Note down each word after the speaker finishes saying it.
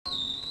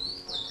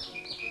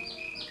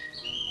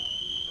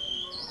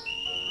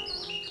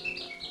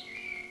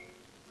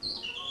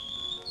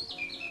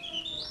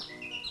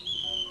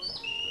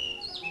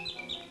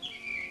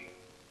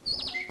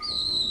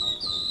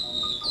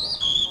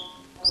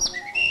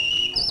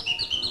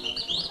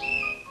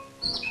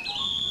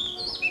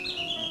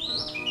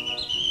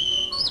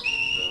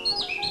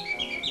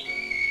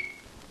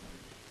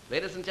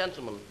Ladies and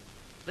gentlemen,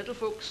 little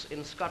folks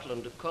in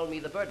Scotland call me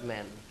the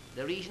Birdman.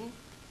 The reason?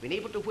 Being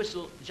able to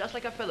whistle just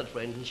like a feathered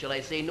friend, and shall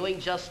I say, knowing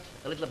just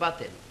a little about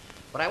them.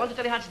 But I want to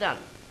tell you how it's done.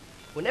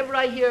 Whenever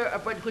I hear a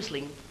bird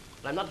whistling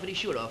that I'm not very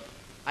sure of,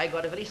 I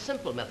got a very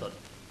simple method.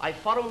 I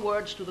form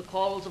words to the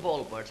calls of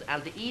all birds,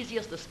 and the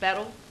easiest, the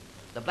sparrow,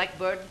 the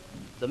blackbird,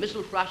 the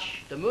missel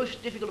thrush, the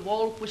most difficult of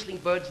all whistling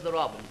birds, the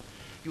robin.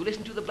 You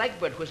listen to the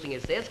blackbird whistling,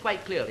 it says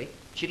quite clearly,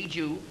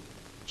 chitty-Jew,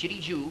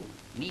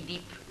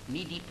 knee-deep,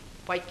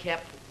 white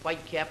cap,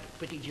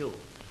 pretty Jew.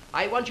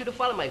 I want you to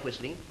follow my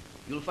whistling.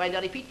 You'll find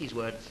I repeat these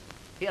words.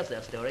 Here's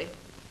their story.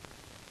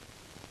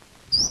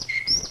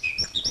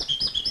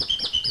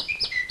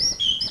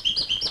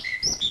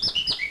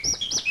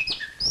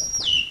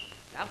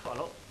 Now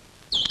follow.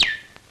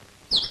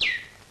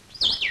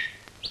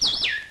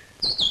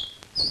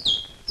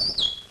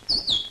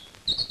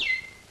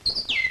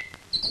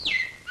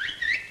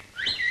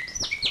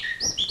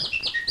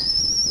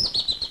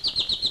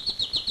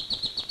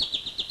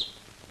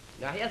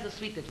 Now here's a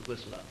sweet little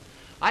whistler.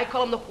 I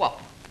call him the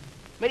whop.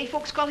 Many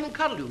folks call him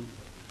cuddle-doo.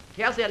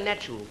 Here's their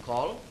natural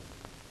call.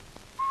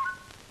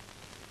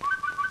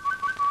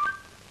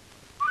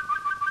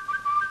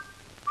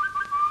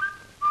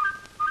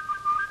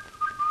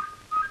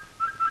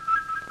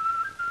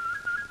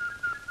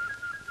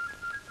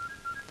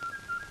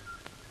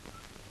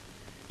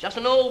 Just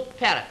an old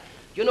parrot.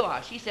 You know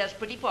her. She says,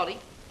 pretty Polly,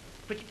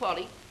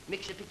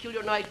 makes a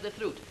peculiar noise to the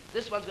throat.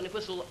 This one's going to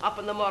whistle up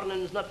in the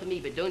mornings, not for me,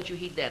 but don't you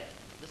heed that.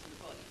 Listen to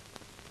Polly.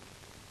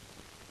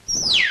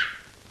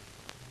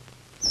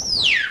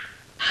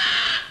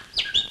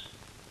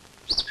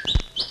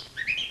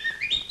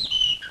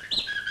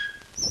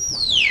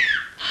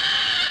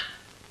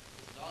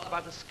 It's all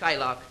about the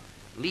skylark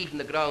leaving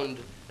the ground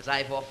as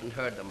I've often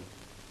heard them.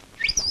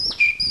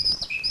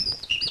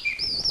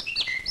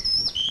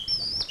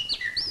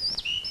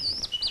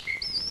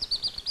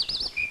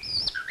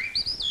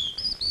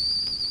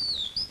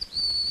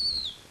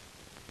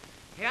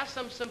 Here's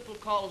some simple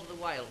calls of the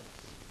wilds.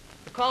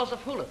 The calls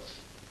of hullets.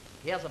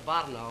 Here's a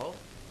barn owl.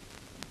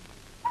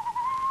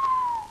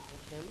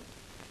 That's him.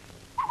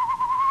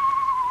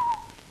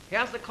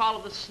 Here's the call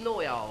of the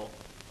snowy owl.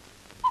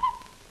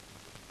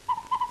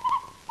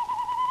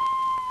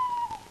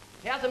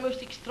 Here's a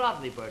most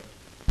extraordinary bird.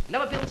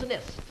 Never builds a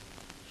nest.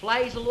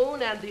 Flies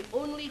alone, and the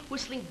only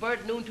whistling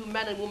bird known to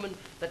man and woman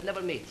that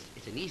never mates.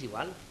 It's an easy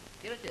one.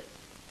 Here it is.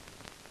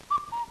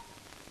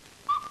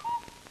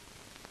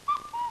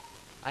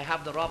 I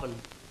have the robin.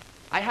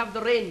 I have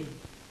the wren,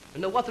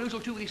 and the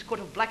waterhoosel too, with his coat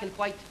of black and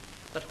white,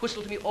 that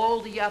whistle to me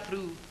all the year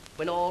through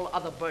when all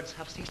other birds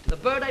have ceased. The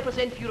bird I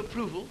present for your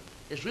approval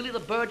is really the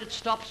bird that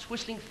stops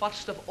whistling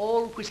first of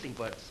all whistling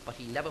birds, but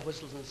he never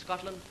whistles in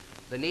Scotland.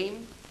 The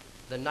name,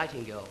 the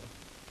nightingale.